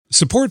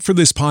Support for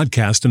this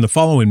podcast and the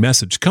following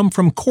message come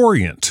from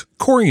Corient.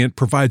 Corient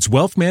provides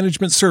wealth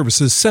management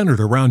services centered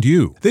around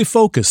you. They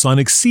focus on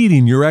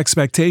exceeding your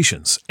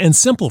expectations and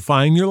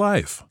simplifying your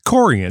life.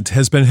 Corient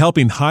has been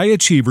helping high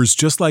achievers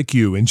just like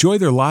you enjoy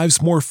their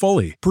lives more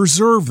fully,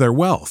 preserve their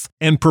wealth,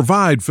 and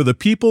provide for the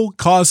people,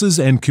 causes,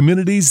 and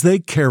communities they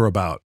care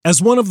about. As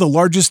one of the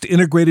largest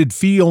integrated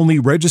fee-only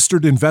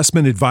registered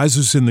investment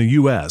advisors in the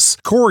U.S.,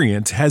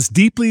 Corient has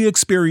deeply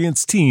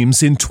experienced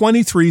teams in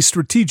 23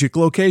 strategic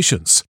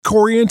locations.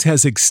 Corient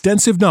has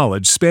extensive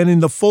knowledge spanning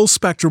the full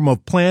spectrum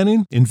of planning,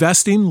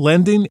 investing,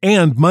 lending,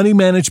 and money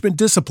management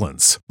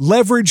disciplines.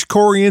 Leverage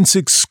Corient's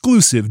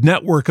exclusive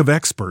network of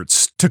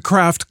experts to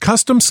craft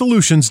custom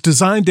solutions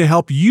designed to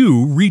help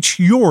you reach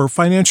your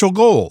financial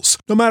goals,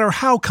 no matter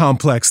how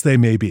complex they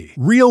may be.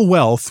 Real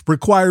wealth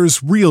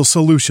requires real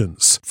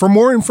solutions. For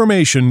more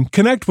information,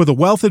 connect with a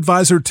wealth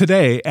advisor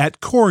today at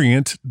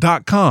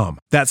Corient.com.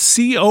 That's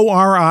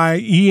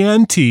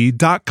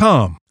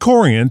Corient.com.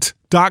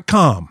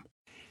 Corient.com.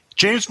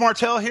 James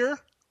Martell here.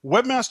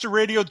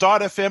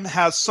 WebmasterRadio.fm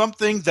has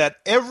something that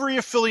every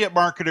affiliate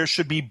marketer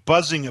should be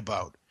buzzing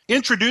about.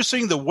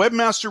 Introducing the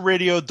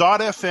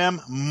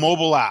WebmasterRadio.fm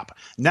mobile app,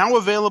 now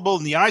available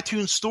in the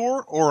iTunes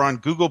Store or on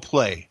Google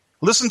Play.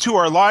 Listen to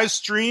our live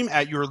stream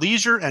at your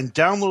leisure and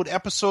download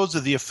episodes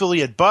of the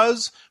Affiliate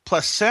Buzz,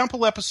 plus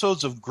sample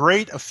episodes of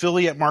great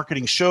affiliate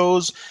marketing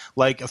shows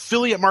like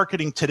Affiliate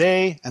Marketing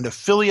Today and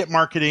Affiliate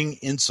Marketing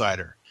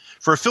Insider.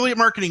 For affiliate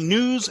marketing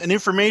news and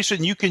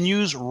information you can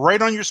use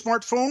right on your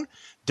smartphone,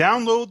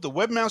 download the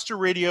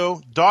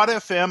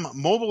WebmasterRadio.fm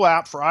mobile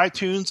app for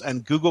iTunes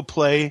and Google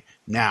Play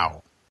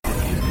now.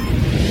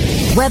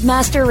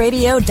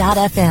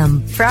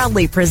 WebmasterRadio.fm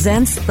proudly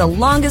presents the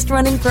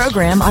longest-running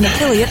program on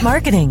affiliate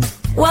marketing.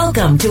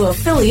 Welcome to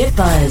Affiliate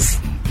Buzz.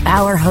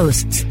 Our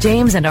hosts,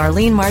 James and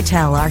Arlene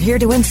Martell, are here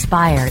to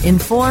inspire,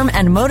 inform,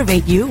 and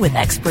motivate you with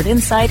expert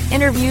insight,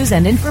 interviews,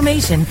 and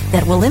information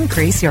that will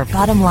increase your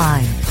bottom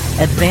line.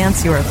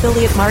 Advance your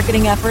affiliate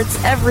marketing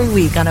efforts every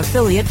week on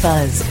Affiliate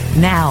Buzz.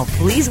 Now,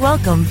 please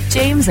welcome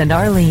James and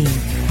Arlene.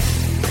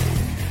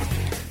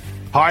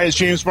 Hi, it's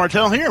James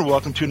Martell here, and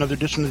welcome to another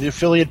edition of the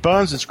Affiliate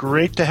Buzz. It's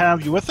great to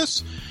have you with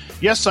us.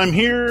 Yes, I'm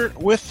here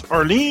with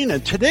Arlene,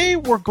 and today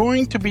we're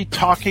going to be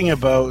talking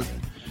about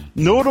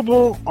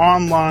notable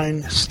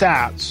online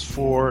stats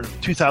for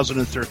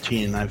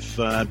 2013.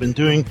 I've been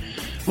doing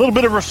a little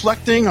bit of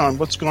reflecting on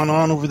what's gone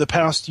on over the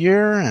past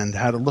year and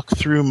had a look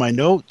through my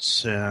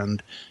notes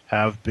and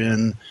have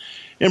been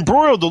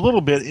embroiled a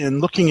little bit in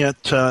looking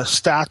at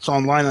stats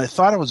online. And I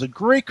thought it was a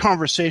great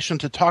conversation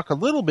to talk a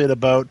little bit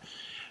about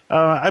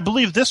I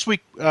believe this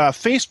week,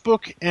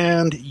 Facebook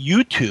and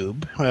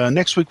YouTube.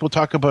 Next week, we'll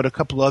talk about a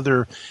couple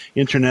other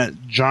internet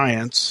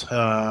giants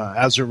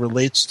as it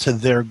relates to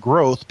their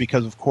growth,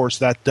 because, of course,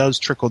 that does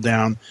trickle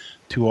down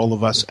to all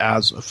of us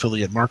as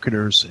affiliate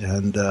marketers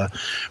and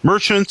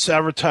merchants,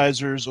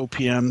 advertisers,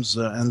 OPMs,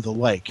 and the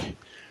like.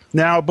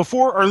 Now,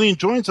 before Arlene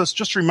joins us,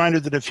 just a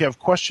reminder that if you have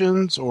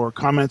questions or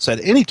comments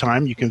at any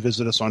time, you can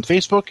visit us on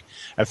Facebook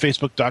at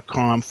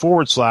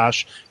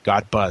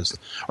facebook.com/GotBuzzed.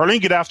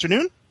 Arlene, good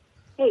afternoon.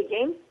 Hey,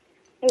 James.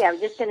 Hey, I was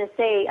just going to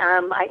say,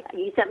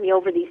 you sent me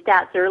over these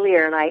stats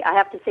earlier, and I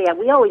have to say,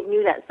 we always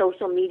knew that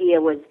social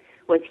media was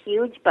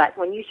huge, but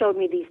when you showed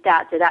me these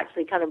stats, it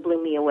actually kind of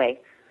blew me away.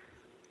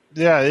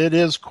 Yeah, it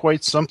is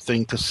quite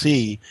something to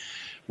see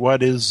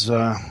what's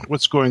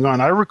going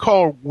on. I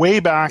recall way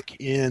back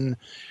in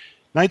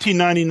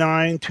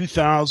 1999,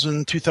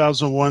 2000,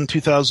 2001,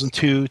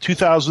 2002,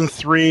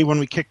 2003, when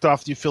we kicked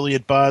off the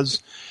Affiliate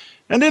Buzz,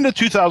 and into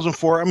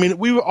 2004, I mean,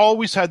 we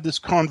always had this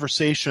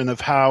conversation of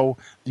how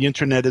the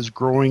internet is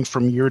growing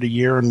from year to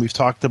year, and we've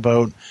talked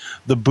about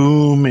the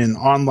boom in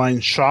online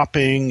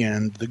shopping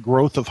and the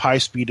growth of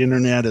high-speed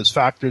internet as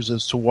factors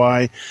as to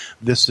why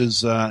this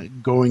is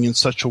going in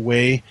such a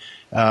way.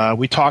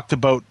 We talked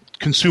about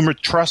consumer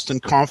trust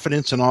and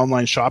confidence in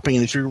online shopping,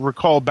 and if you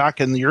recall back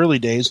in the early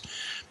days,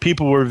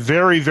 people were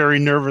very, very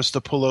nervous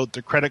to pull out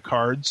their credit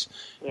cards,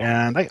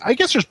 and I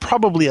guess there's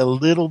probably a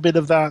little bit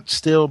of that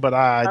still, but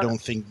I don't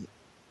think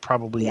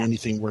probably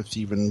anything worth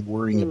even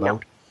worrying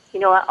about.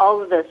 You know,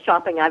 all of the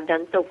shopping I've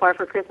done so far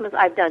for Christmas,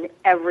 I've done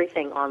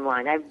everything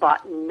online. I've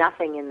bought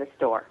nothing in the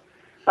store.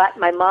 But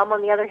my mom,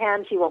 on the other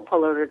hand, she won't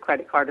pull out her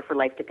credit card if her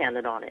life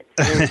depended on it.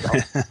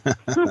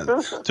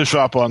 To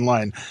shop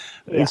online.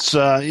 Yeah. It's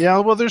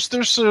well, there's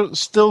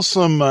still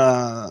some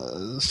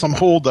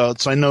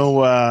holdouts. I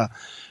know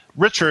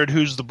Richard,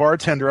 who's the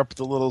bartender up at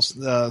the little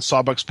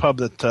Sawbucks pub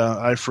that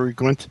I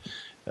frequent.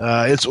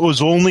 It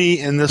was only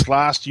in this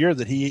last year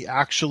that he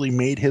actually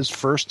made his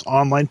first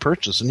online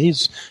purchase, and he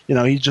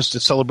just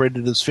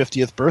celebrated his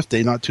 50th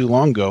birthday not too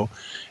long ago,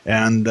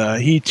 and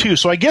he too.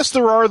 So I guess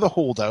there are the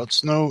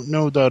holdouts,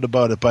 no doubt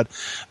about it. But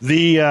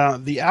the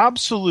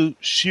absolute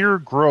sheer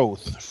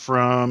growth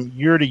from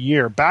year to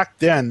year back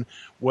then,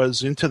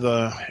 was into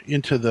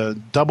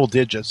the double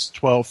digits,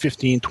 12,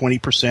 15,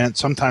 20%,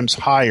 sometimes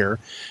higher.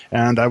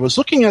 And I was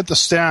looking at the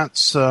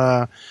stats.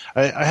 I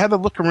had to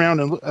look around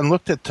and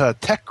looked at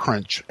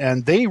TechCrunch,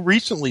 and they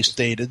recently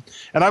stated,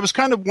 and I was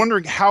kind of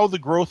wondering how the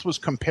growth was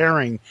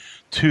comparing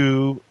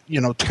to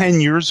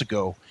 10 years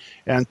ago.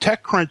 And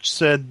TechCrunch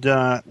said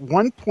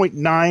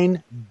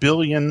 1.9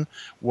 billion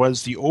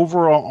was the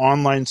overall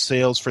online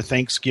sales for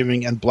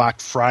Thanksgiving and Black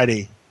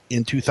Friday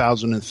in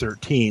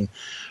 2013,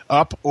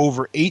 up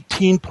over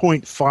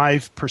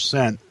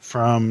 18.5%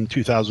 from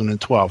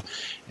 2012.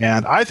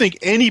 And I think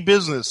any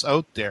business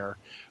out there,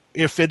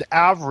 if it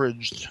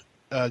averaged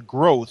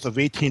growth of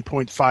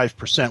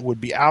 18.5%,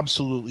 would be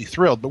absolutely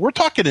thrilled. But we're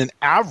talking an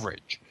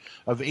average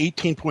of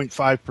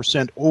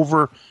 18.5%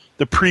 over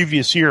the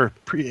previous year,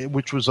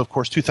 which was, of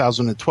course,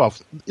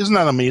 2012. Isn't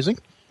that amazing?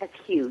 That's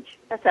huge.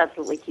 That's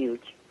absolutely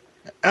huge.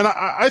 And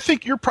I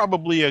think you're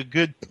probably a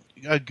good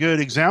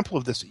example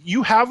of this.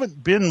 You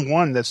haven't been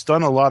one that's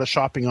done a lot of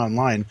shopping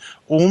online,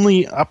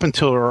 only up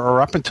until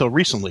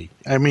recently.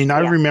 I mean, I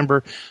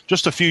remember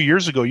just a few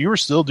years ago, you were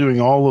still doing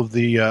all of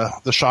the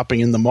shopping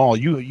in the mall.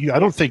 I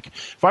don't think,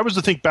 if I was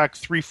to think back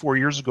 3-4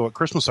 years ago at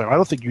Christmas time, I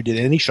don't think you did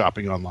any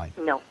shopping online.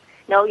 No,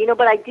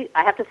 but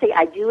I have to say,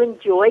 I do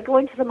enjoy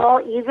going to the mall,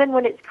 even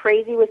when it's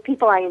crazy with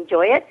people. I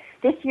enjoy it.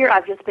 This year,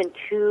 I've just been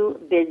too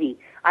busy.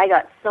 I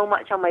got so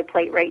much on my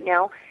plate right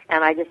now,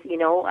 and I just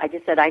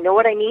said, I know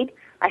what I need.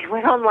 I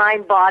went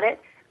online, bought it.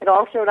 It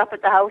all showed up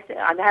at the house.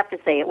 I have to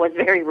say, it was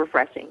very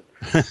refreshing.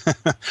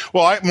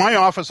 Well, my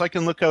office, I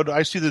can look out.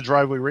 I see the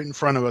driveway right in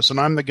front of us, and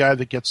I'm the guy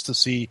that gets to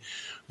see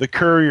the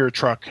courier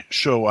truck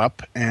show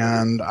up.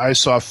 And I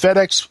saw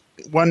FedEx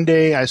one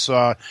day, I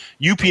saw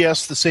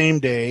UPS the same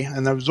day,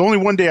 and there was only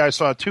one day I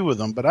saw two of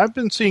them. But I've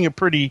been seeing a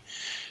pretty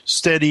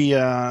steady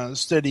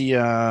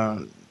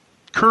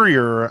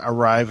courier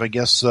arrive. I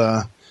guess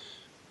I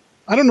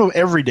don't know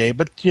every day,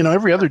 but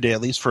every other day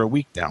at least for a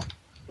week now.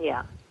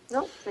 Yeah,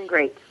 no, it's been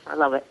great. I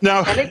love it.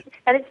 No. And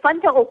it's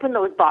fun to open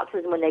those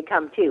boxes when they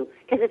come too,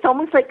 because it's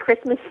almost like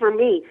Christmas for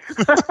me.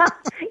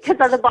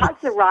 Because the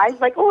box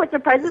arrives, like, oh, it's a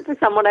present for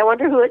someone. I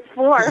wonder who it's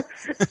for.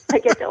 I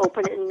get to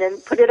open it and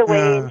then put it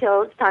away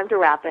until it's time to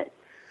wrap it.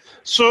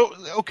 So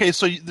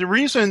the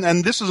reason,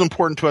 and this is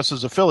important to us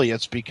as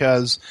affiliates,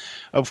 because,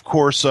 of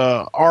course,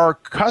 our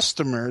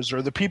customers,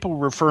 or the people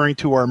referring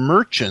to our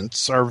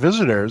merchants, our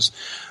visitors,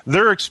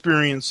 they're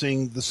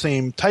experiencing the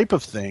same type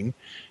of thing.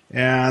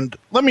 And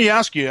let me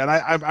ask you, and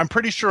I'm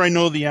pretty sure I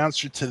know the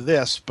answer to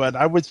this, but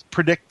I would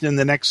predict in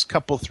the next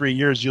 3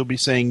 years you'll be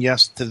saying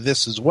yes to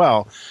this as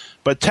well.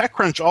 But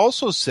TechCrunch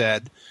also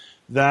said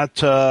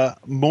that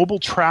mobile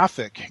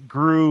traffic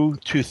grew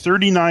to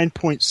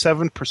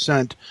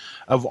 39.7%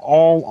 of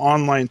all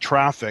online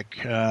traffic,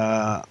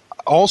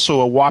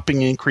 also a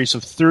whopping increase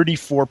of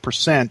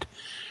 34%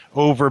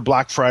 over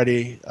Black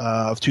Friday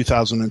of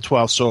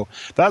 2012. So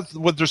that's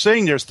what they're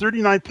saying. There's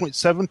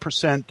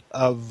 39.7%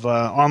 of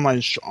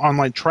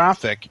online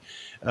traffic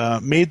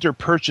made their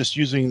purchase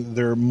using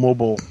their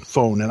mobile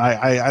phone. And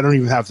I don't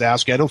even have to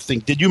ask you. I don't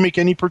think. Did you make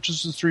any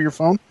purchases through your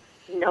phone?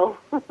 No,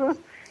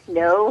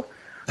 no.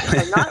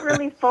 I'm not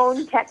really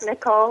phone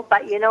technical,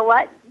 but you know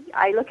what?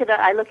 I look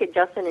at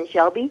Justin and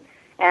Shelby,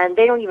 and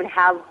they don't even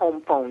have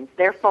home phones.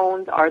 Their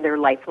phones are their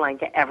lifeline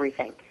to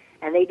everything,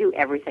 and they do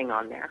everything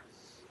on there.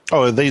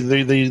 Oh,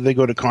 they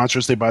go to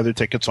concerts. They buy their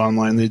tickets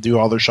online. They do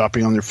all their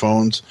shopping on their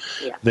phones.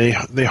 Yeah.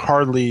 They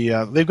hardly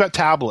they've got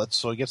tablets,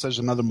 so I guess there's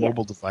another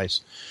mobile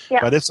device. Yeah.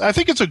 But I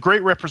think it's a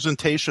great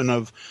representation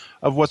of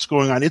what's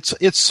going on.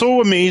 It's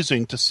so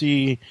amazing to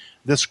see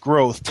this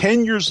growth.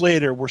 10 years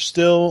later, we're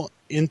still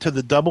into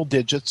the double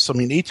digits. I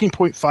mean,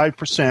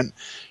 18.5%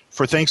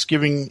 for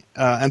Thanksgiving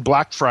and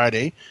Black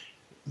Friday.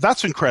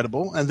 That's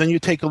incredible. And then you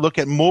take a look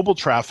at mobile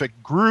traffic,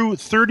 grew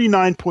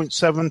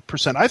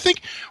 39.7%. I think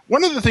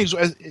one of the things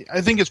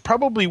I think is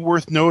probably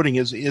worth noting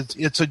is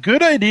it's a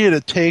good idea to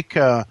take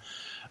kind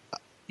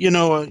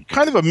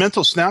of a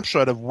mental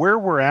snapshot of where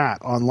we're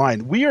at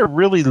online. We are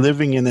really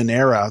living in an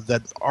era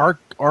that our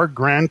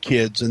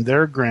grandkids and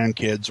their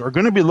grandkids are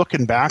going to be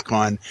looking back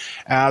on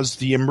as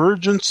the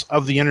emergence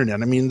of the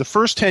internet. I mean, the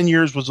first 10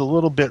 years was a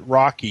little bit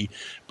rocky,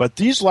 but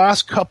these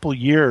last couple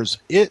years,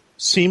 it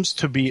seems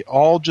to be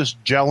all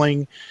just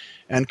gelling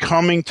and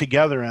coming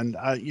together. And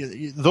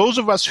those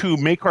of us who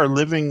make our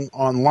living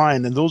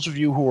online, and those of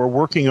you who are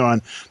working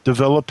on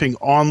developing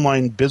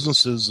online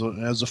businesses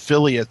as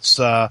affiliates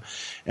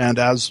and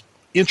as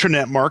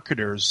internet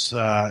marketers,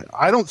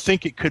 I don't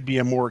think it could be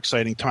a more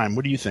exciting time.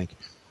 What do you think?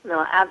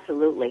 No,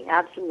 absolutely,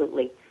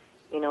 absolutely.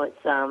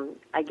 It's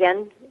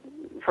again,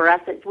 for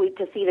us,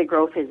 to see the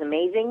growth is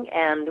amazing,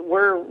 and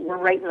we're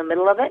right in the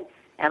middle of it.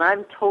 And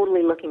I'm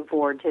totally looking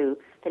forward to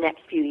the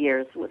next few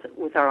years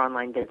with our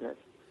online business.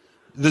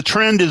 The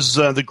trend is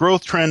the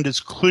growth trend is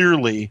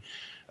clearly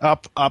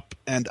up, up,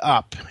 and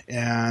up.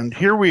 And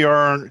here we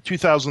are,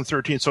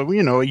 2013. So,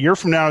 a year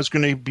from now is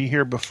going to be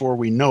here before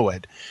we know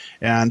it.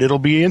 And it'll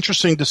be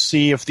interesting to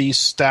see if these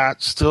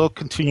stats still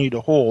continue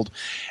to hold.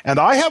 And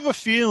I have a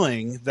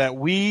feeling that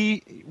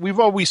we've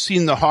always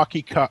seen the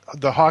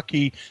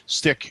hockey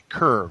stick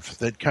curve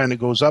that kind of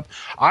goes up.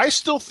 I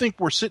still think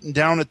we're sitting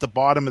down at the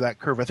bottom of that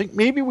curve. I think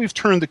maybe we've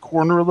turned the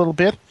corner a little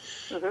bit,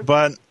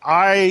 but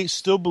I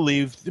still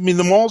believe,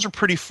 the malls are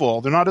pretty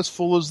full. They're not as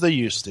full as they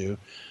used to.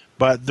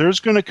 But there's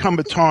going to come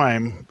a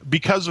time,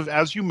 because of,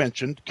 as you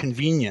mentioned,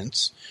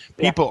 convenience,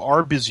 people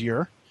are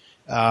busier.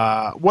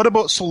 What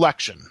about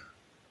selection?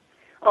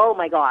 Oh,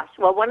 my gosh.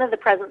 Well, one of the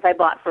presents I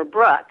bought for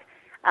Brooke,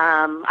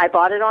 I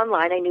bought it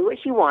online. I knew what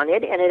she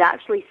wanted, and it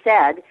actually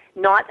said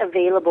not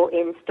available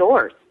in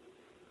stores.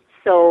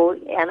 So,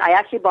 and I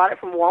actually bought it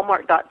from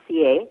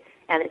Walmart.ca,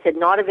 and it said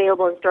not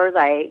available in stores.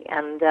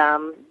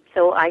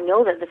 So I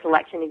know that the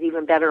selection is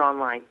even better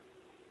online.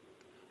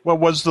 What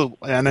was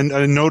and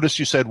I noticed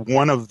you said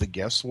one of the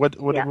gifts. What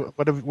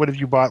have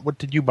you bought? What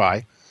did you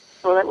buy?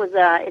 Well,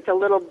 it's a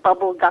little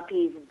Bubble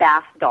Guppies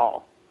bath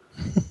doll.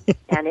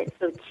 And it's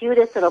the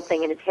cutest little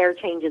thing, and its hair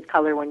changes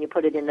color when you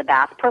put it in the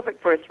bath.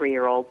 Perfect for a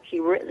 3-year-old.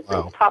 It's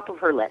top of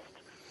her list.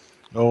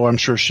 Oh, I'm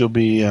sure she'll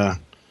be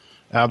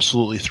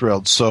absolutely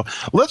thrilled. So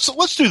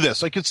let's do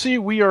this. I can see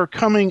we are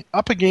coming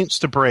up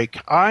against a break.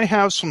 I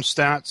have some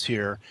stats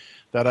here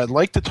that I'd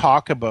like to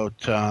talk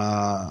about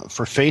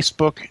for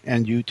Facebook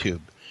and YouTube.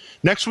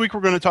 Next week, we're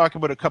going to talk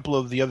about a couple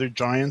of the other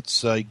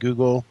giants,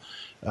 Google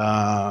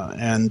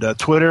and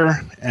Twitter,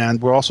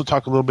 and we'll also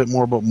talk a little bit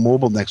more about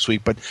mobile next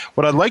week. But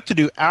what I'd like to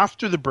do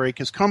after the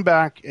break is come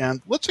back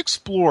and let's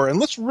explore and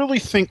let's really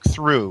think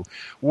through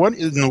what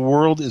in the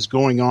world is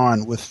going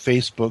on with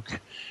Facebook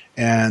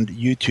and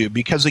YouTube.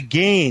 Because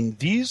again,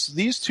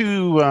 these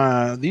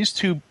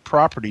two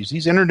properties,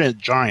 these internet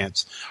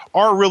giants,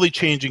 are really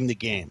changing the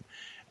game.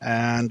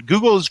 And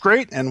Google is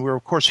great, and we're,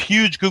 of course,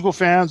 huge Google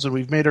fans, and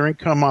we've made our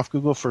income off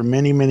Google for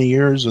many, many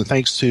years, and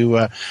thanks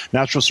to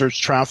natural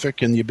search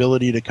traffic and the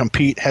ability to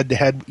compete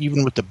head-to-head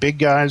even with the big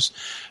guys.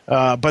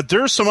 But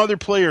there are some other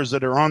players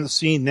that are on the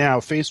scene now,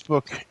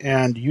 Facebook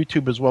and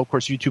YouTube as well. Of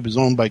course, YouTube is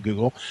owned by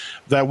Google,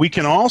 that we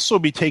can also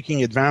be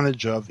taking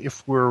advantage of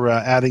if we're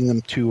adding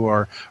them to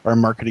our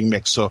marketing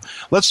mix. So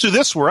let's do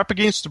this. We're up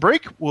against the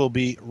break. We'll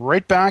be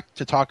right back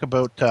to talk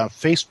about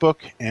Facebook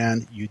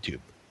and YouTube.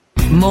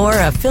 More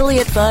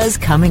Affiliate Buzz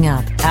coming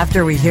up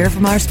after we hear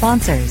from our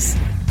sponsors.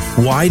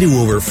 Why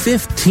do over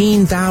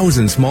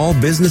 15,000 small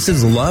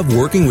businesses love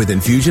working with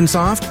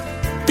Infusionsoft?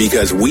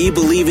 Because we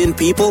believe in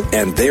people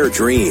and their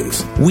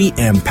dreams. We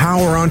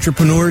empower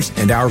entrepreneurs,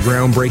 and our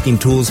groundbreaking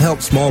tools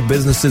help small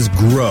businesses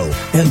grow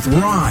and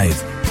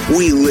thrive.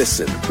 We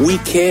listen. We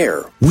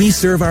care. We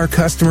serve our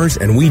customers,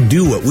 and we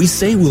do what we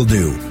say we'll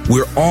do.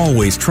 We're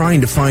always trying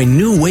to find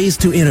new ways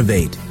to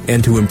innovate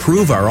and to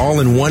improve our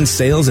all-in-one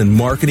sales and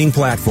marketing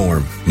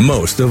platform.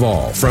 Most of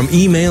all, from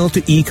email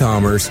to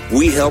e-commerce,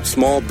 we help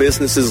small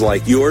businesses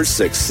like yours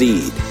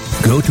succeed.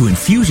 Go to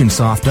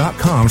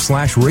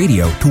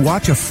Infusionsoft.com/radio to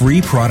watch a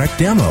free product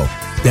demo.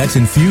 That's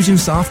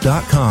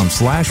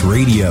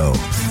Infusionsoft.com/radio.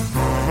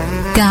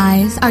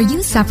 Guys, are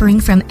you suffering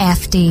from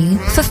FD,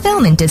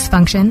 fulfillment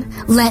dysfunction?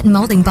 Let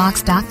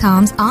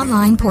MoldingBox.com's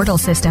online portal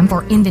system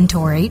for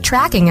inventory,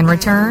 tracking, and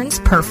returns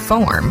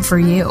perform for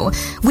you.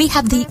 We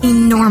have the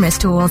enormous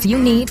tools you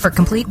need for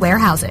complete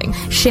warehousing,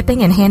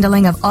 shipping, and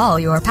handling of all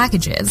your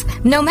packages,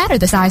 no matter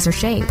the size or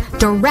shape,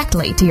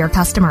 directly to your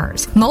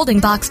customers.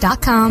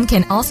 MoldingBox.com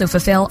can also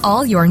fulfill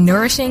all your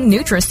nourishing,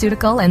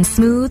 nutraceutical, and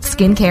smooth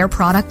skincare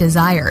product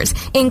desires,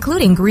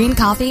 including green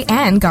coffee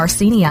and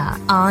Garcinia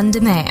on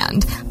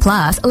demand.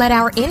 Plus, let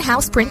our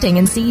in-house printing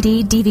and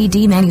CD,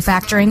 DVD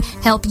manufacturing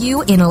help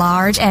you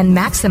enlarge and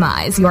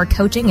maximize your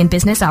coaching and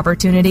business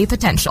opportunity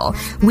potential.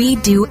 We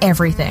do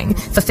everything.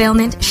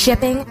 Fulfillment,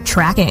 shipping,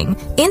 tracking,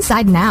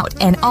 inside and out,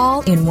 and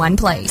all in one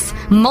place.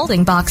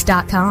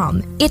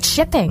 MoldingBox.com. It's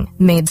shipping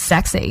made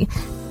sexy.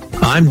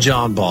 I'm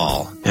John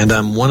Ball, and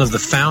I'm one of the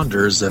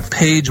founders of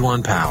Page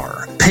One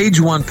Power. Page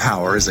One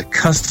Power is a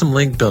custom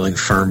link building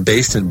firm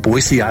based in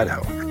Boise,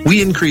 Idaho.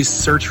 We increase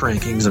search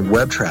rankings and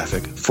web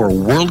traffic for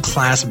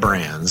world-class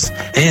brands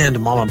and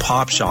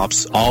mom-and-pop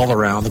shops all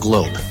around the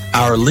globe.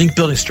 Our link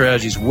building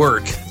strategies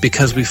work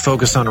because we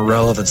focus on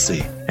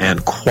relevancy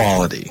and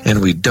quality, and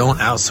we don't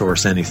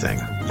outsource anything.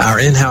 Our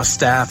in-house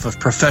staff of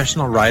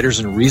professional writers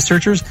and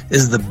researchers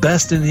is the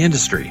best in the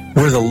industry.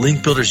 We're the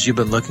link builders you've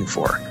been looking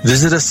for.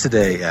 Visit us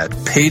today at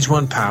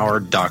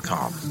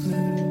pageonepower.com.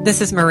 This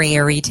is Maria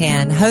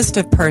Retan, host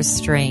of Purse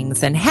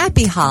Strings, and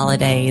happy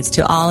holidays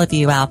to all of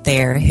you out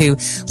there who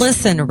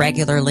listen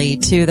regularly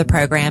to the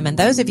program. And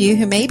those of you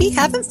who maybe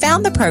haven't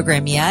found the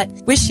program yet,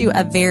 wish you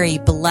a very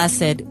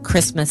blessed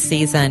Christmas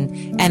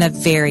season and a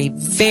very,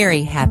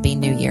 very happy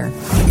New Year.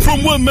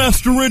 From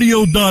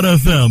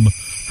WebmasterRadio.fm,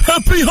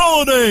 happy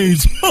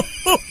holidays!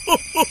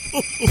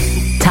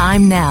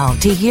 Time now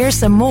to hear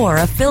some more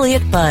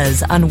Affiliate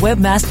Buzz on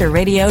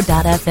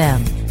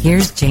WebmasterRadio.fm.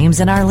 Here's James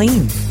and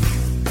Arlene.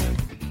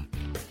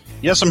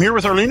 Yes, I'm here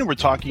with Arlene, and we're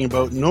talking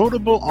about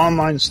notable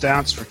online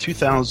stats for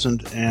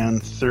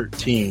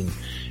 2013.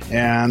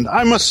 And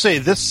I must say,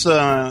 this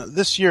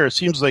year, it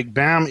seems like,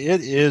 bam,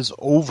 it is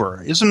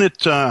over. Isn't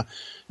it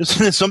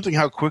something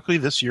how quickly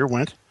this year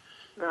went?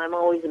 I'm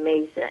always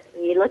amazed.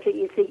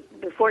 You see,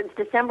 it's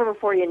December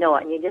before you know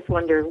it, and you just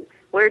wonder,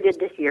 where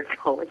did this year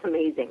go? It's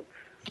amazing.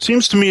 It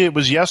seems to me it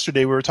was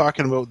yesterday we were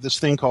talking about this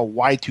thing called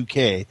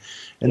Y2K,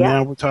 and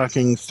now we're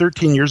talking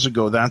 13 years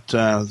ago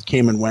that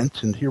came and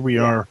went, and here we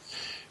are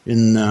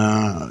in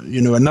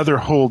another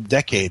whole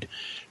decade.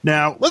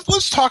 Now,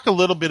 let's talk a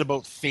little bit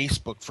about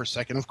Facebook for a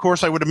second. Of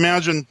course, I would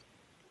imagine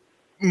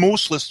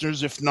most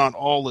listeners, if not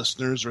all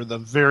listeners, or the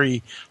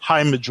very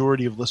high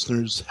majority of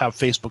listeners, have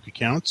Facebook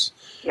accounts.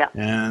 Yeah.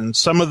 And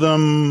some of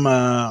them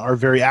are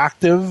very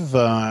active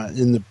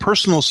in the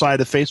personal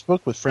side of Facebook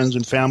with friends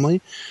and family.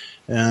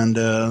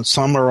 And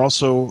some are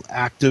also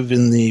active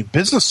in the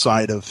business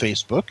side of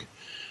Facebook.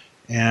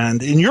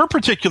 And in your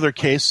particular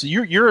case,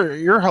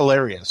 you're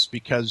hilarious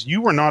because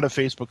you were not a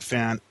Facebook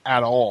fan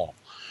at all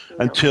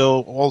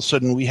until all of a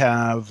sudden we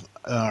have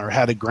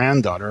had a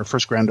granddaughter, our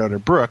first granddaughter,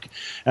 Brooke,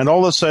 and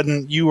all of a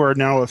sudden you are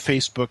now a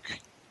Facebook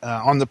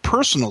on the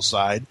personal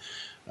side.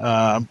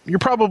 You're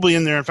probably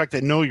in there. In fact,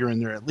 I know you're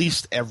in there at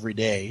least every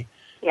day.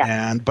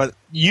 Yeah. But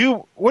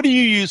what do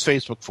you use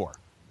Facebook for?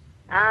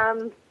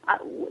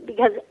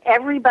 Because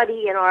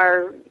everybody in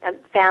our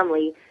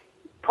family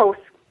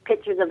posts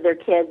pictures of their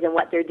kids and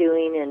what they're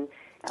doing, and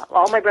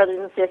all my brothers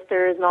and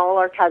sisters and all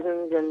our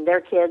cousins and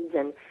their kids,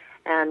 and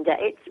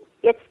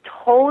it's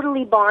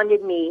totally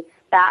bonded me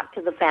back to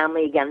the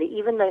family again.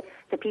 Even the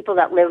people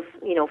that live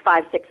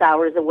 5-6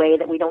 hours away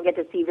that we don't get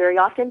to see very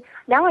often.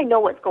 Now I know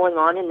what's going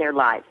on in their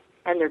lives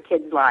and their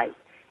kids' lives,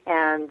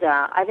 and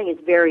I think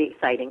it's very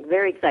exciting,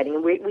 very exciting.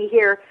 And we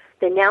hear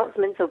the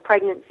announcements of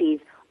pregnancies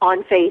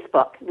on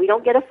Facebook. We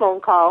don't get a phone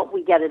call;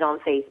 we get it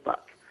on Facebook.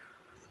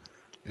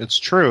 It's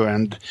true,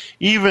 and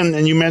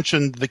you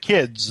mentioned the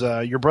kids,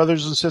 your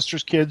brothers and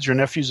sisters' kids, your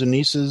nephews and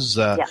nieces,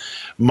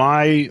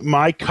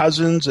 my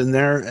cousins and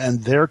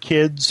their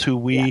kids, who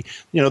they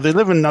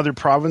live in other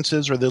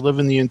provinces or they live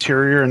in the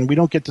interior, and we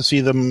don't get to see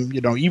them.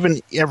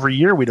 Even every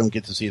year we don't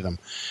get to see them.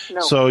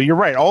 No. So you're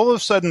right. All of a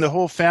sudden, the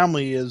whole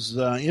family is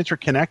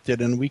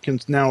interconnected, and we can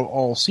now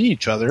all see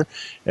each other,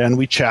 and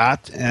we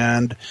chat.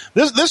 And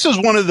this is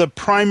one of the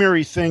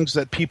primary things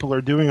that people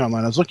are doing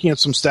online. I was looking at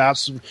some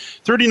stats.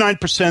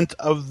 39%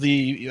 of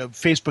the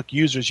Facebook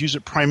users use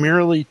it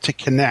primarily to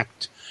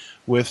connect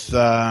with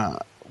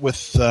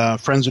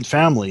friends and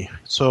family.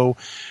 So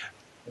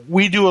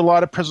we do a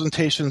lot of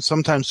presentations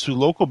sometimes to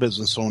local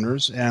business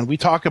owners, and we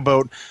talk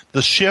about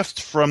the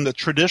shift from the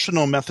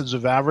traditional methods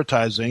of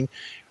advertising,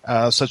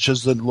 such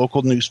as the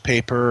local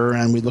newspaper,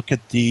 and we look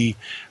at the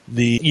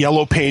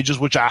yellow pages,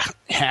 which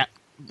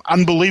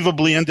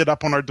unbelievably ended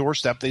up on our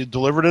doorstep. They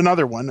delivered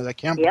another one, and I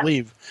can't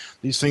believe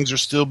these things are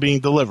still being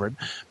delivered.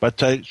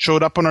 But it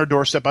showed up on our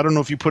doorstep. I don't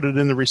know if you put it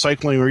in the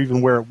recycling or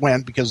even where it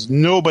went, because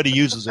nobody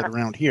uses it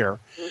around here.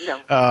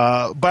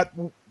 No. But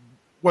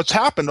what's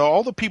happened,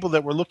 all the people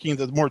that were looking at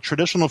the more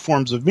traditional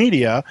forms of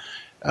media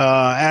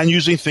and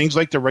using things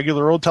like the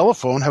regular old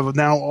telephone have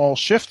now all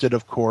shifted,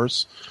 of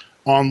course,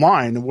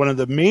 online. One of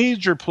the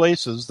major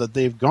places that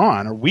they've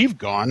gone, or we've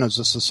gone as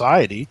a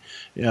society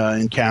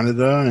in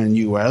Canada and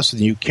US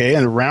and UK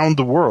and around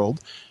the world,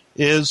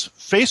 is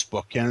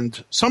Facebook.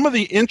 And some of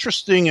the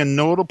interesting and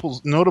notable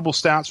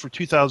stats for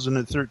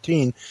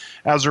 2013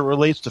 as it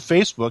relates to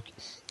Facebook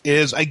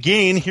is,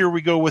 again, here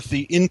we go with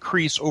the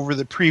increase over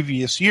the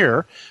previous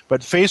year,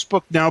 but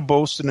Facebook now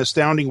boasts an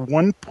astounding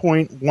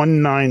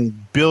 1.19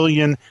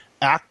 billion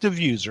active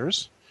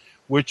users,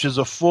 which is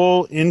a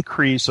full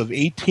increase of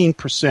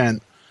 18%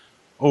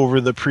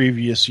 over the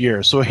previous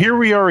year. So here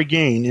we are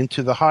again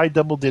into the high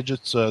double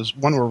digits,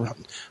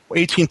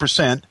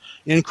 18%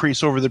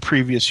 increase over the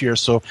previous year.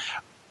 So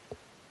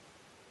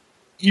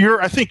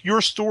I think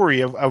your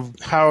story of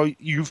how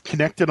you've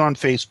connected on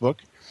Facebook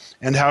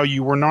and how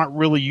you were not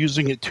really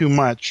using it too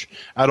much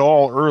at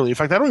all early. In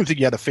fact, I don't even think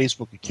you had a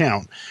Facebook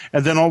account.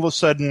 And then all of a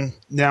sudden,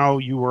 now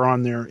you were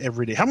on there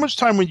every day. How much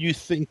time would you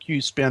think you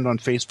spend on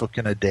Facebook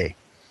in a day?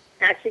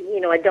 Actually,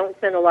 I don't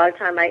spend a lot of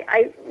time.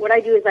 What I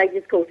do is I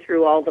just go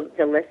through all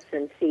the lists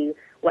and see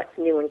what's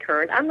new and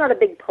current. I'm not a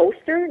big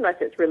poster unless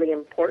it's really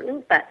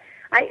important, but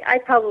I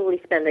probably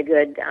spend a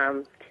good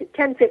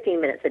 10,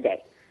 15 minutes a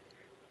day.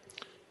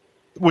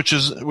 Which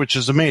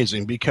is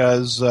amazing,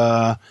 because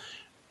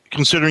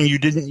considering you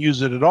didn't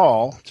use it at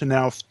all to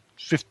now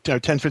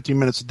 10, 15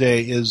 minutes a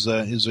day is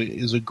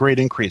a great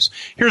increase.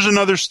 Here's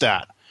another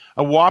stat.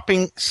 A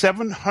whopping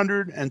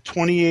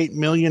 728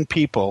 million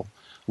people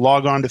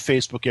log on to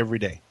Facebook every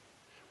day,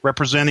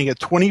 representing a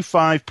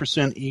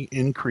 25%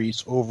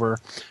 increase over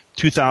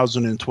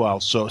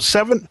 2012. So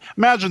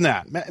imagine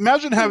that.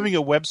 Imagine having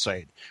a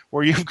website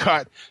where you've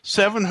got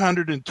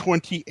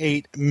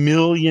 728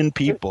 million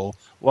people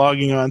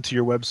logging onto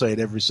your website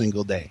every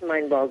single day.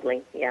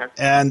 Mind-boggling, yeah.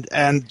 And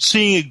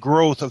seeing a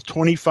growth of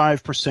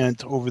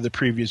 25% over the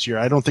previous year.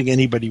 I don't think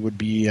anybody would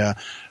be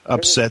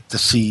upset to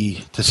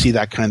see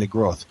that kind of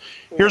growth.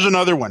 Here's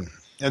another one.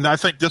 And I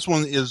think this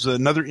one is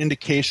another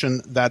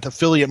indication that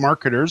affiliate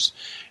marketers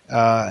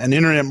and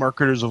internet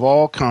marketers of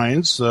all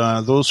kinds,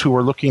 those who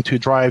are looking to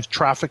drive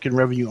traffic and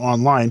revenue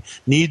online,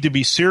 need to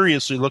be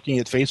seriously looking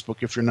at Facebook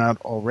if you're not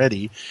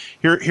already.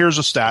 Here's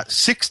a stat.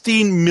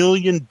 16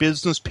 million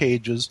business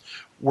pages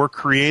were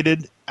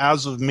created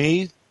as of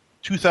May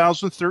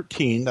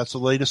 2013. That's the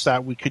latest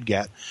stat we could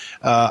get.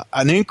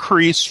 An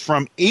increase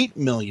from 8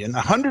 million,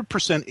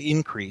 100%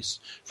 increase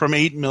from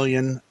 8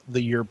 million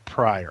the year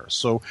prior.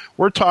 So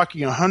we're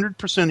talking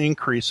 100%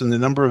 increase in the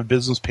number of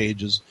business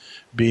pages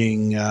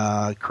being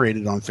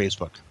created on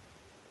Facebook.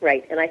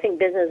 Right, and I think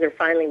businesses are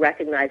finally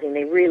recognizing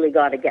they really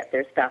got to get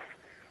their stuff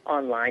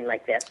online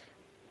like this.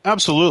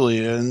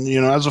 Absolutely, and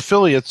as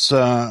affiliates,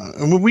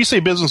 and when we say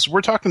business, we're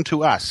talking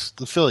to us,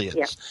 the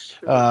affiliates.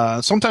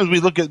 Yeah. Sometimes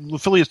we look at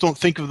affiliates don't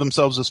think of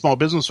themselves as small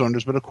business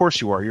owners, but of course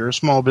you are. You're a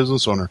small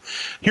business owner.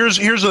 Here's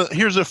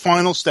a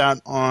final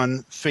stat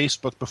on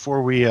Facebook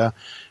before we. I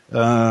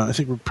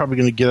think we're probably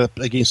going to get up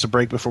against the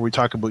break before we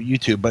talk about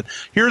YouTube. But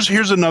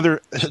here's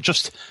another.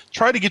 Just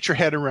try to get your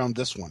head around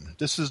this one.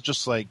 This is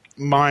just like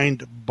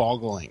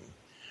mind-boggling.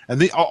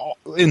 And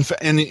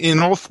in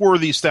all four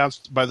of these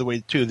stats, by the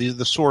way, too,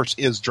 the source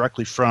is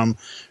directly from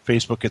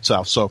Facebook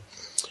itself. So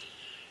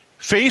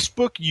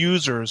Facebook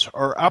users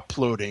are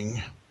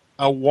uploading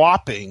a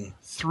whopping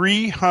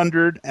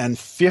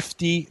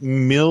 350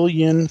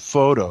 million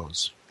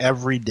photos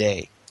every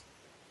day.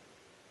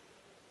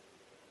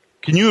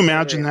 Can you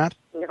imagine that?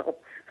 No,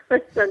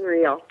 it's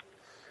unreal.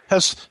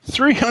 Has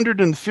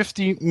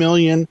 350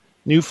 million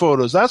new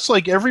photos. That's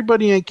like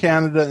everybody in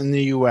Canada and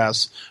the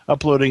U.S.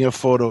 uploading a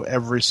photo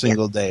every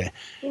single day.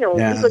 People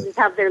just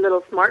have their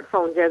little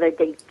smartphones there. They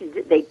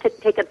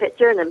take a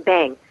picture and then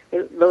bang,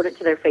 they load it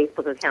to their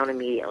Facebook account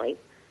immediately.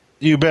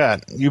 You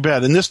bet.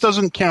 And this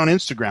doesn't count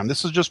Instagram.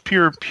 This is just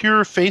pure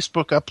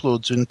Facebook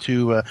uploads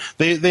into.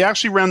 They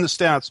actually ran the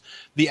stats.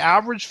 The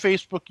average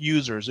Facebook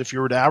users, if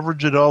you were to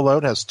average it all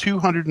out, has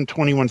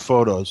 221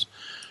 photos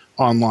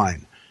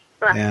online,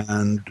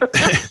 and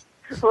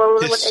well,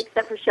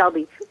 except for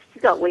Shelby.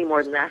 She's got way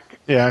more than that.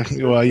 Yeah,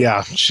 well,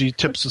 yeah. She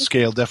tips the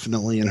scale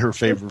definitely in her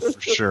favor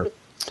for sure.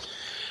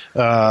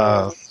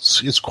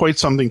 It's quite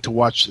something to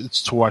watch.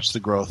 It's to watch the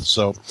growth.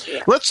 So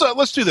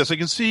let's do this. I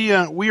can see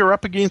we are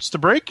up against the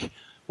break.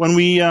 When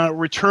we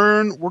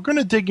return, we're going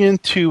to dig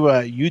into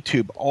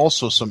YouTube.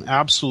 Also, some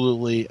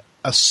absolutely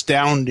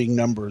astounding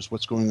numbers.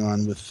 What's going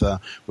on with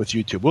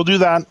YouTube? We'll do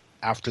that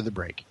after the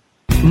break.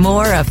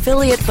 More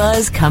Affiliate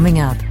Buzz coming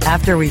up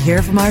after we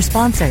hear from our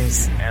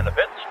sponsors. And the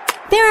bits.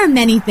 There are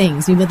many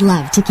things we would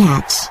love to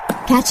catch.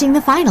 Catching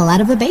the final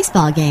out of a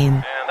baseball game.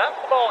 And that's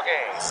the ball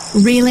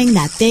game. Reeling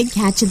that big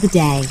catch of the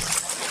day.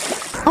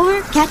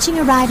 Or catching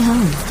a ride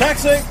home.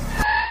 Taxi!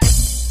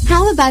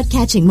 How about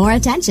catching more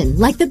attention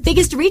like the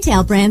biggest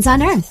retail brands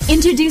on earth?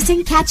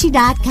 Introducing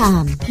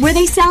Catchy.com, where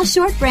they sell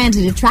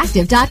short-branded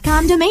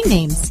attractive.com domain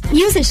names.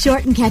 Use a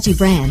short and catchy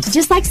brand,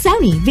 just like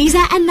Sony,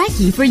 Visa, and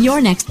Nike for your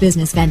next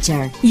business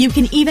venture. You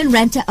can even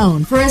rent to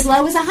own for as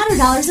low as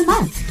 $100 a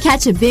month.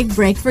 Catch a big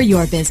break for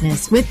your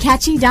business with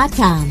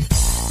Catchy.com.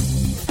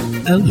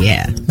 Oh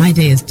yeah, my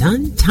day is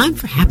done. Time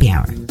for happy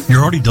hour.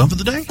 You're already done for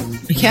the day?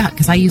 Yeah,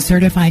 because I use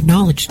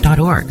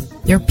CertifiedKnowledge.org.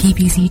 Their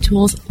PPC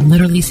tools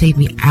literally save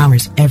me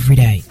hours every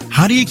day.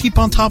 How do you keep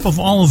on top of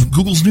all of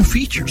Google's new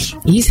features?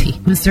 Easy.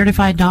 With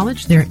Certified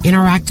Knowledge, their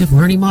interactive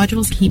learning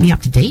modules keep me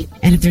up to date.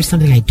 And if there's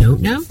something I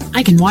don't know,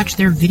 I can watch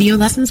their video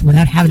lessons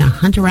without having to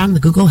hunt around the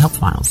Google Help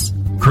files.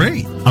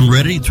 Great. I'm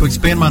ready to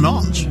expand my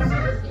knowledge.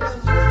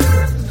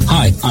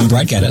 Hi, I'm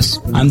Brett Geddes.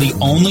 I'm the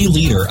only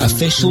leader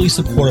officially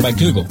supported by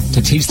Google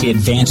to teach the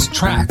advanced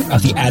track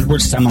of the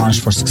AdWords Seminars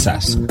for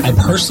Success. I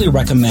personally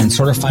recommend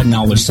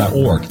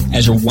CertifiedKnowledge.org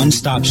as your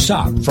one-stop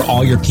shop for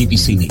all your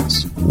PPC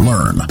needs.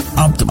 Learn,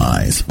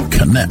 optimize,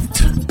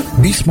 connect.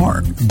 Be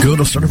smart. Go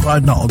to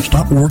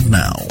CertifiedKnowledge.org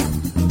now.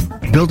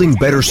 Building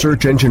better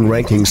search engine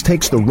rankings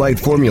takes the right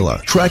formula.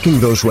 Tracking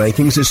those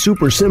rankings is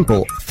super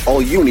simple.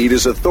 All you need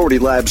is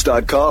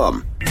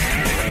AuthorityLabs.com.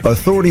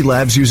 Authority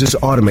Labs uses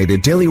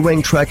automated daily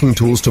rank tracking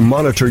tools to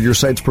monitor your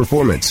site's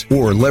performance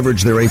or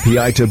leverage their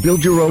API to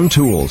build your own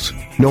tools.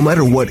 No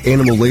matter what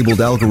animal-labeled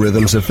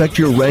algorithms affect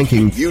your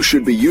ranking, you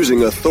should be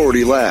using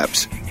Authority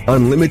Labs.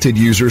 Unlimited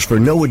users for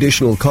no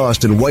additional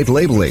cost and white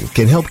labeling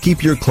can help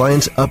keep your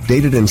clients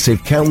updated and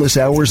save countless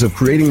hours of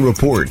creating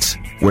reports.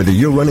 Whether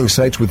you're running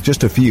sites with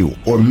just a few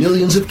or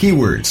millions of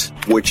keywords,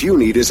 what you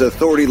need is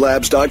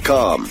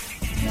AuthorityLabs.com.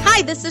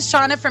 Hi, this is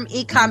Shauna from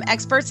Ecom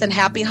Experts, and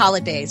happy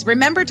holidays.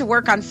 Remember to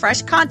work on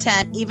fresh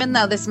content, even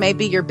though this may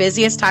be your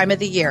busiest time of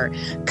the year.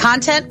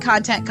 Content.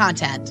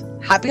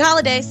 Happy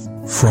holidays.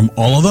 From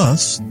all of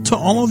us to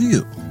all of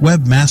you,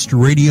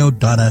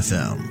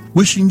 webmasterradio.fm.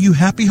 Wishing you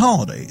happy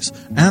holidays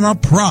and a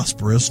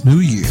prosperous new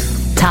year.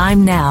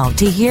 Time now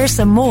to hear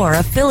some more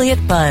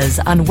Affiliate Buzz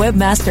on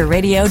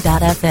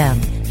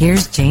webmasterradio.fm.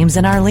 Here's James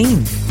and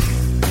Arlene.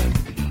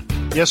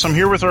 Yes, I'm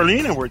here with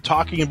Arlene, and we're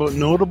talking about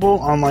notable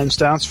online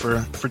stats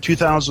for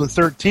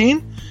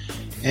 2013.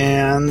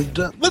 And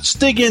let's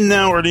dig in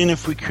now, Arlene,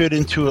 if we could,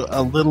 into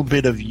a little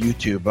bit of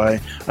YouTube. I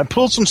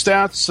pulled some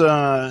stats,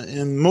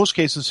 in most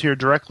cases here,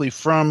 directly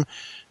from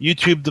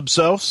YouTube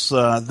themselves.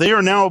 They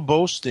are now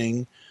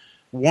boasting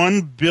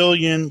 1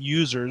 billion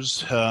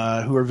users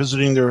who are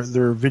visiting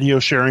their video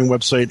sharing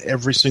website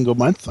every single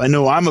month. I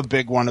know I'm a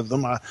big one of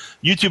them.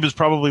 YouTube is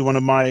probably one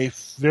of my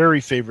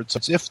very favorite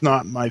sites, if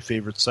not my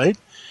favorite site,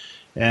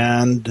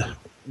 and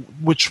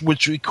which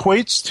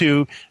equates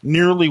to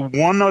nearly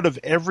 1 out of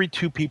every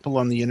 2 people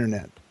on the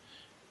internet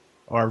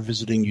are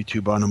visiting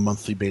YouTube on a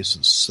monthly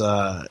basis.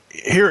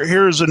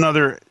 Here's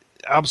another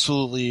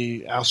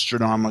absolutely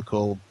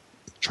astronomical,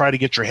 try to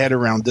get your head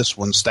around this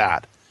one,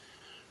 stat.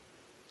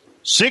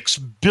 6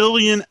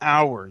 billion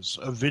hours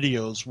of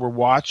videos were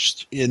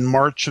watched in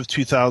March of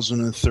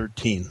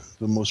 2013,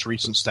 the most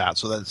recent stat.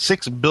 So that's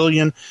 6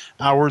 billion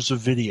hours of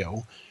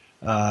video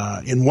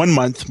in 1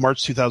 month,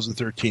 March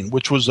 2013,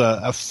 which was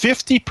a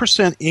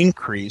 50%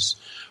 increase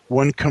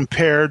when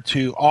compared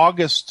to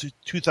August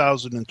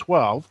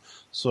 2012,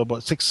 so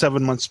about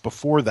 6-7 months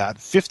before that,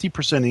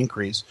 50%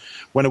 increase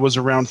when it was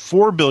around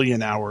 4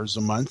 billion hours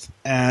a month,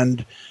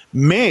 and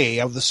May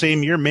of the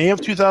same year, May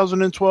of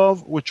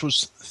 2012, which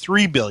was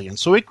 3 billion.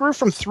 So it grew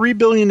from 3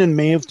 billion in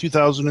May of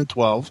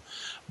 2012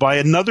 by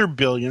another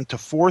billion to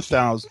 4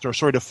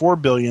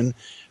 billion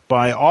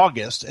by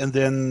August, and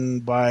then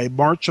by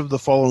March of the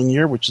following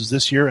year, which is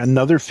this year,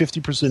 another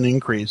 50%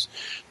 increase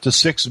to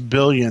 6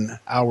 billion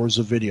hours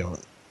of video.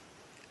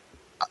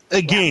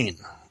 Again.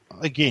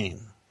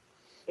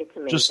 It's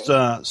amazing. Just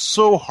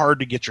so hard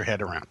to get your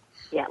head around.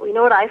 Yeah, well, you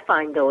know what I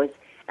find, though, is,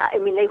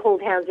 they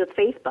hold hands with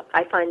Facebook.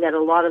 I find that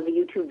a lot of the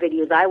YouTube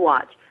videos I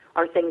watch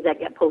are things that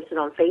get posted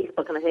on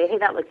Facebook, and I say, hey,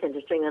 that looks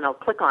interesting, and I'll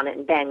click on it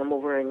and bang, I'm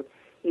over in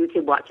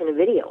YouTube watching a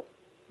video.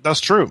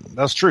 That's true.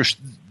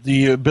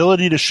 The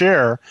ability to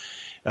share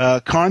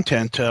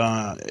content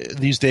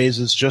these days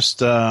is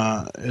just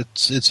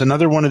it's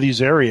another one of these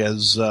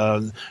areas.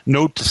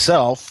 Note to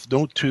self,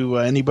 note to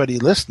anybody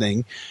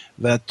listening,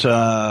 that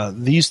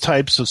these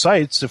types of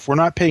sites, if we're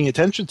not paying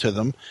attention to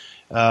them,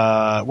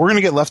 we're going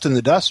to get left in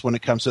the dust when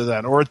it comes to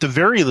that. Or at the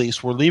very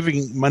least, we're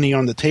leaving money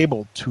on the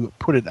table, to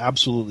put it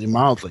absolutely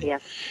mildly. Yeah.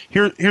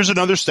 Here's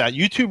another stat.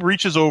 YouTube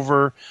reaches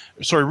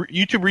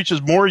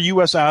more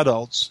U.S.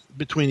 adults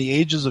between the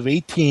ages of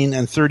 18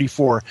 and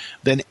 34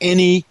 than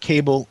any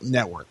cable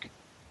network.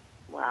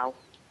 Wow.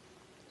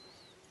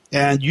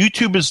 And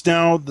YouTube is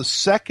now the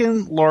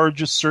second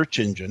largest search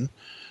engine.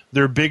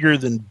 They're bigger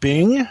than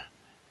Bing,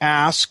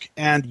 Ask,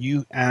 and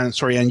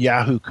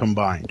Yahoo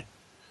combined.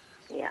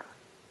 Yeah.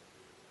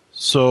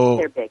 So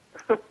they're big.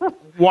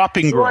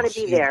 Whopping growth. You want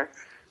to be there.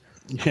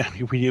 Yeah,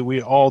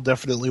 we all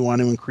definitely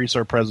want to increase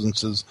our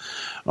presences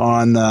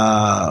on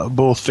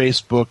both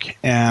Facebook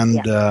and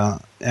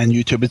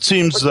YouTube. It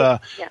seems. Sorry,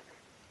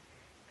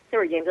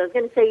 James. I was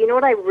going to say, you know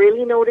what I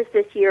really noticed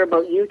this year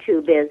about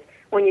YouTube is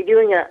when you're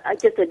doing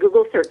just a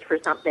Google search for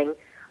something,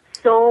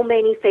 so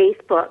many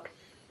Facebook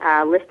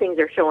listings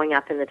are showing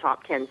up in the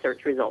top 10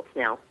 search results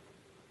now.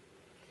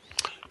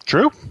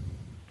 True.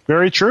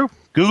 Very true.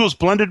 Google's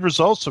blended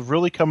results have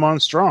really come on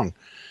strong.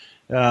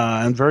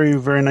 And very,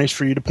 very nice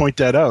for you to point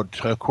that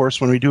out. Of course,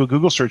 when we do a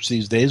Google search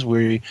these days,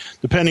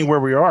 depending where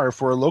we are,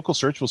 for a local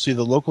search, we'll see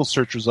the local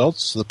search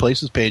results, the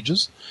places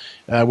pages.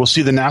 We'll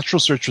see the natural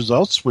search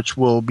results, which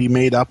will be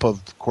made up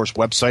of course,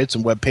 websites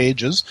and web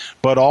pages,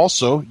 but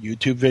also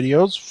YouTube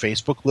videos,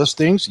 Facebook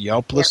listings,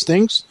 Yelp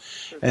listings.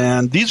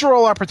 And these are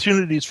all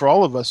opportunities for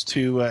all of us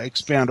to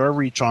expand our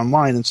reach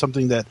online, and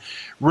something that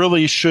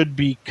really should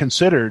be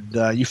considered.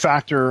 You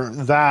factor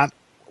that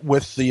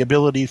with the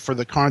ability for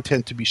the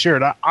content to be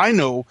shared. I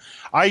know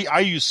I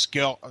use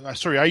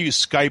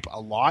Skype a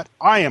lot.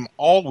 I am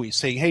always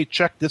saying, hey,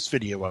 check this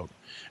video out.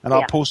 And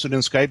I'll post it in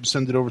Skype and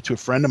send it over to a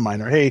friend of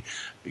mine. Or, hey,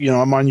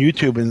 I'm on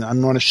YouTube and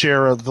I'm going to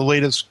share the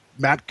latest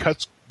Matt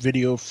Cutts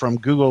video from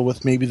Google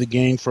with maybe the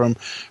gang from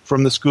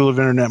the School of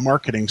Internet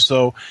Marketing.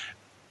 So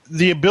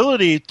the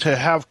ability to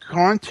have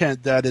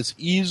content that is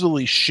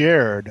easily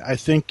shared, I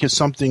think, is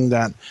something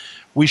that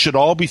we should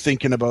all be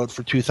thinking about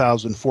for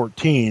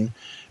 2014.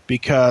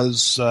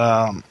 Because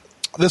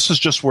this is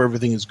just where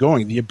everything is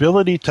going. The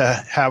ability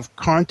to have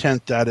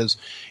content that is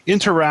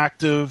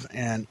interactive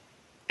and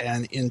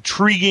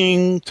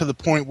intriguing to the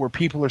point where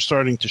people are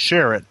starting to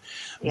share it,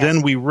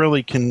 then we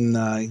really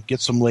can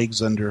get some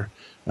legs under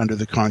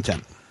the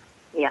content.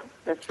 Yeah,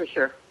 that's for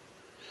sure.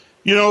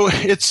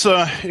 It's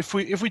if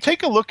we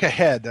take a look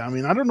ahead. I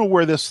mean, I don't know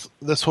where this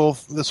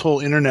whole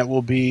internet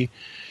will be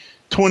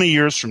 20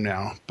 years from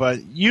now, but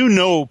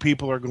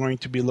people are going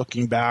to be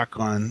looking back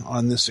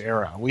on this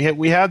era. We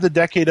had the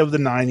decade of the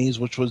 90s,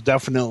 which was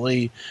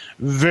definitely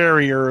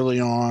very early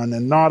on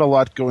and not a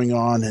lot going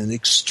on, and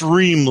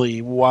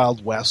extremely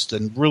Wild West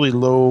and really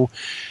low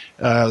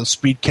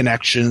speed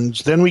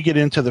connections. Then we get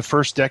into the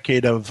first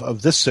decade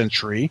of this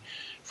century,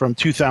 from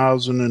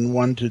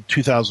 2001 to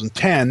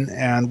 2010,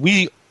 and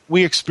we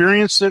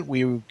experienced it.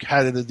 We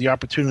had the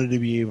opportunity to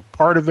be a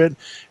part of it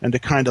and to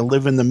kind of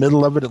live in the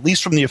middle of it, at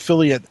least from the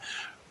affiliate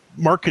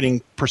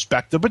marketing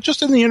perspective, but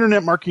just in the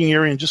internet marketing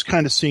area and just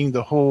kind of seeing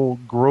the whole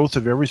growth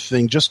of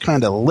everything just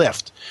kind of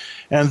lift.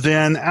 And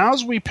then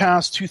as we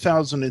pass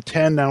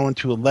 2010 now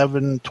into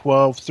 11,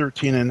 12,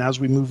 13, and as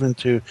we move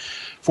into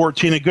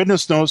 14, and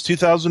goodness knows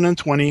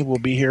 2020 will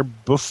be here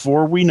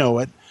before we know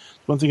it.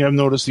 One thing I've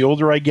noticed, the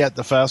older I get,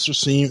 the faster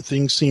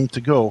things seem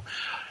to go.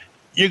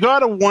 You got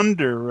to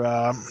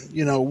wonder,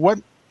 what,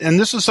 and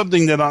this is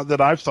something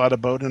that I've thought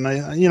about, and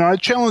I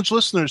challenge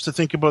listeners to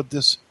think about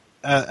this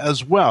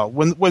as well.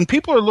 When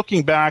people are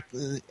looking back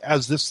they'll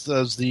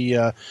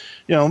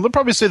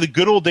probably say the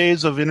good old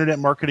days of internet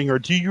marketing, or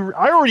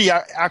I already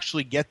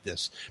actually get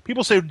this.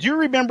 People say, do you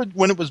remember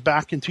when it was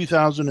back in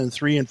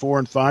 2003 and 4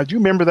 and 5? Do you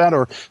remember that?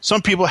 Or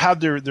some people had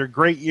their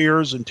great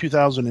years in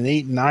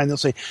 2008 and 9. They'll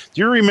say,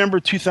 do you remember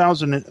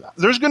 2000?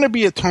 There's going to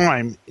be a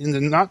time in the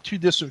not too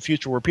distant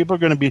future where people are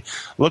going to be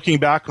looking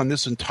back on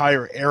this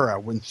entire era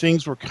when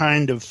things were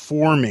kind of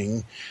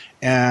forming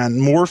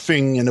and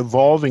morphing and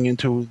evolving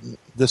into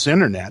this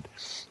internet.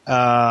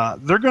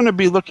 They're going to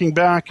be looking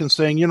back and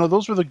saying,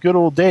 those were the good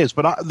old days.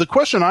 But the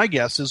question, I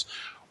guess, is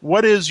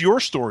what is your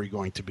story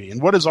going to be?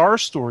 And what is our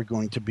story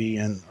going to be?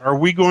 And are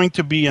we going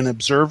to be an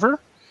observer,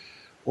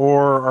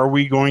 or are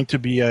we going to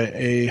be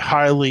a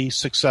highly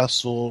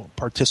successful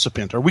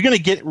participant? Are we going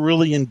to get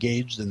really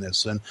engaged in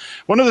this? And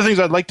one of the things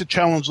I'd like to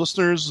challenge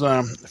listeners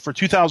for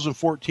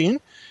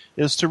 2014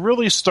 is to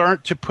really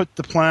start to put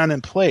the plan in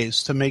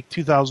place to make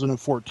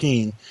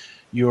 2014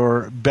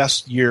 your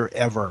best year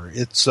ever.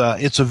 It's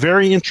a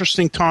very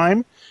interesting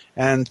time,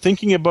 and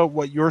thinking about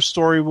what your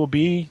story will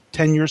be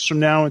 10 years from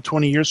now and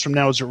 20 years from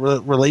now as it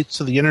relates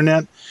to the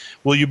internet.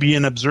 Will you be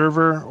an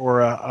observer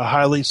or a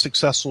highly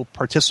successful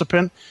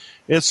participant?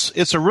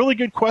 It's a really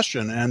good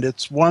question, and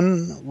it's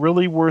one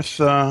really worth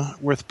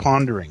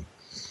pondering.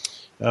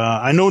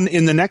 I know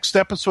in the next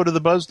episode of The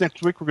Buzz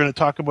next week, we're going to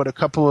talk about a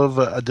couple of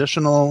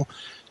additional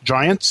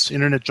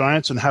internet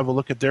giants, and have a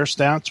look at their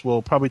stats.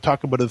 We'll probably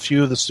talk about a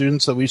few of the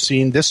students that we've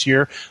seen this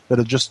year that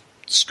have just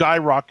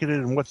skyrocketed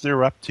and what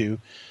they're up to.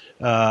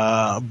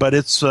 But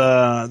these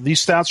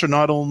stats are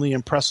not only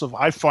impressive,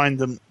 I find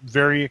them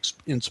very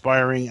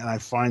inspiring, and I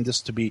find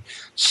this to be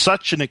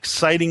such an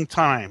exciting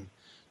time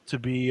to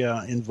be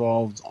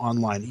involved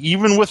online.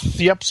 Even with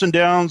the ups and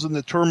downs and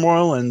the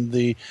turmoil and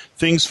the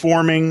things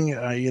forming,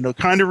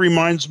 kind of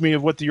reminds me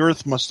of what the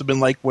Earth must have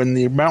been like when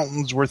the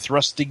mountains were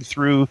thrusting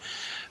through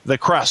the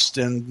crust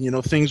and,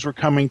 things were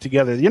coming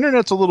together. The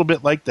internet's a little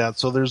bit like that,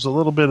 so there's a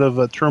little bit of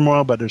a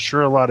turmoil, but there's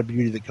sure a lot of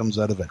beauty that comes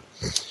out of it.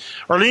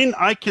 Arlene,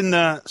 I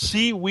can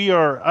see we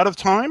are out of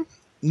time.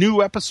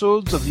 New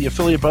episodes of the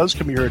Affiliate Buzz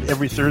can be heard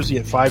every Thursday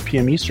at 5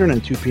 p.m. Eastern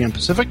and 2 p.m.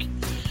 Pacific.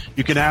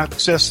 You can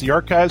access the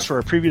archives for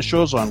our previous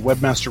shows on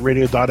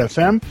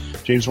webmasterradio.fm,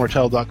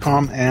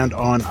 jamesmartell.com, and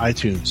on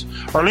iTunes.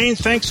 Arlene,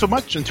 thanks so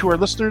much, and to our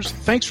listeners,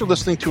 thanks for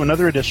listening to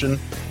another edition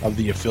of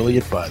the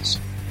Affiliate Buzz.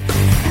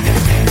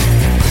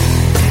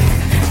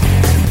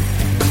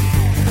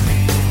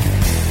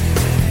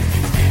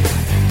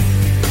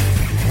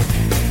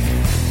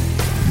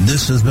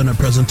 This has been a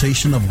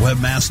presentation of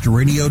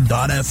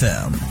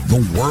webmasterradio.fm,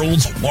 the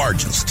world's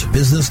largest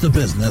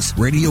business-to-business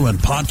radio and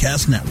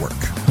podcast network.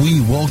 We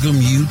welcome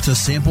you to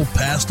sample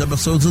past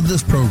episodes of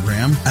this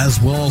program,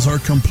 as well as our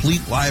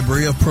complete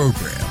library of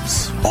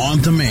programs, on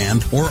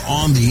demand or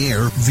on the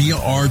air via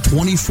our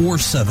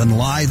 24/7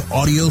 live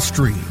audio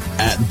stream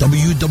at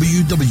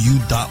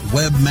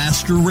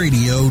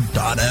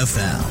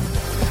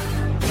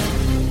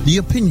www.webmasterradio.fm. The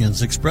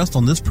opinions expressed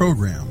on this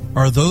program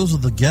are those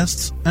of the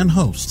guests and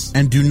hosts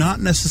and do not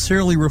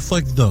necessarily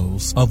reflect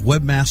those of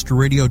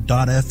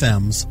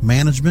webmasterradio.fm's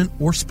management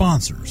or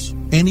sponsors.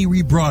 Any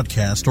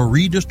rebroadcast or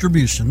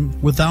redistribution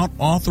without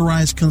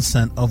authorized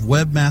consent of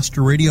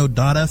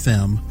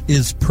webmasterradio.fm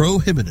is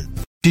prohibited.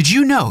 Did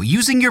you know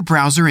using your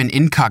browser in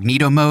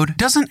incognito mode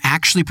doesn't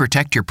actually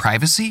protect your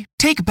privacy?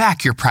 Take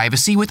back your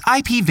privacy with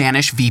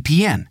IPVanish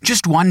VPN.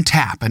 Just one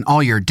tap and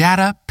all your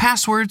data,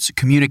 passwords,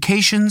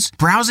 communications,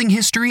 browsing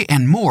history,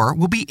 and more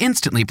will be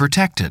instantly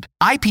protected.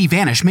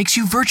 IPVanish makes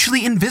you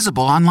virtually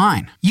invisible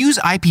online. Use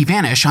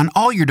IPVanish on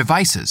all your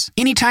devices,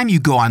 anytime you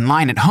go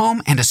online at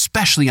home, and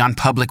especially on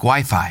public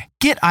Wi-Fi.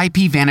 Get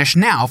IPVanish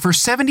now for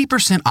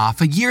 70% off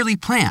a yearly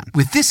plan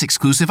with this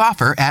exclusive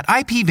offer at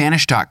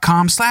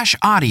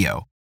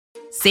ipvanish.com/audio.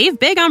 Save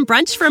big on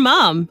brunch for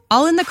mom,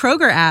 all in the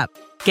Kroger app.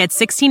 Get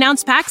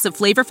 16-ounce packs of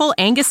flavorful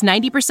Angus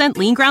 90%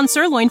 lean ground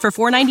sirloin for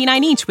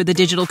 $4.99 each with a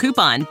digital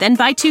coupon. Then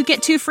buy 2,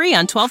 get 2 free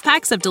on 12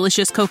 packs of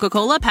delicious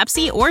Coca-Cola,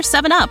 Pepsi, or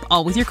 7-Up,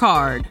 all with your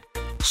card.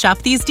 Shop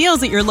these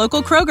deals at your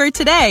local Kroger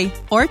today,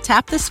 or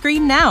tap the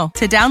screen now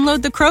to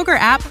download the Kroger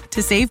app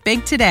to save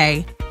big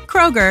today.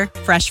 Kroger,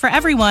 fresh for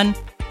everyone.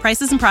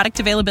 Prices and product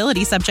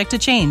availability subject to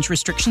change.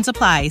 Restrictions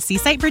apply. See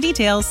site for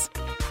details.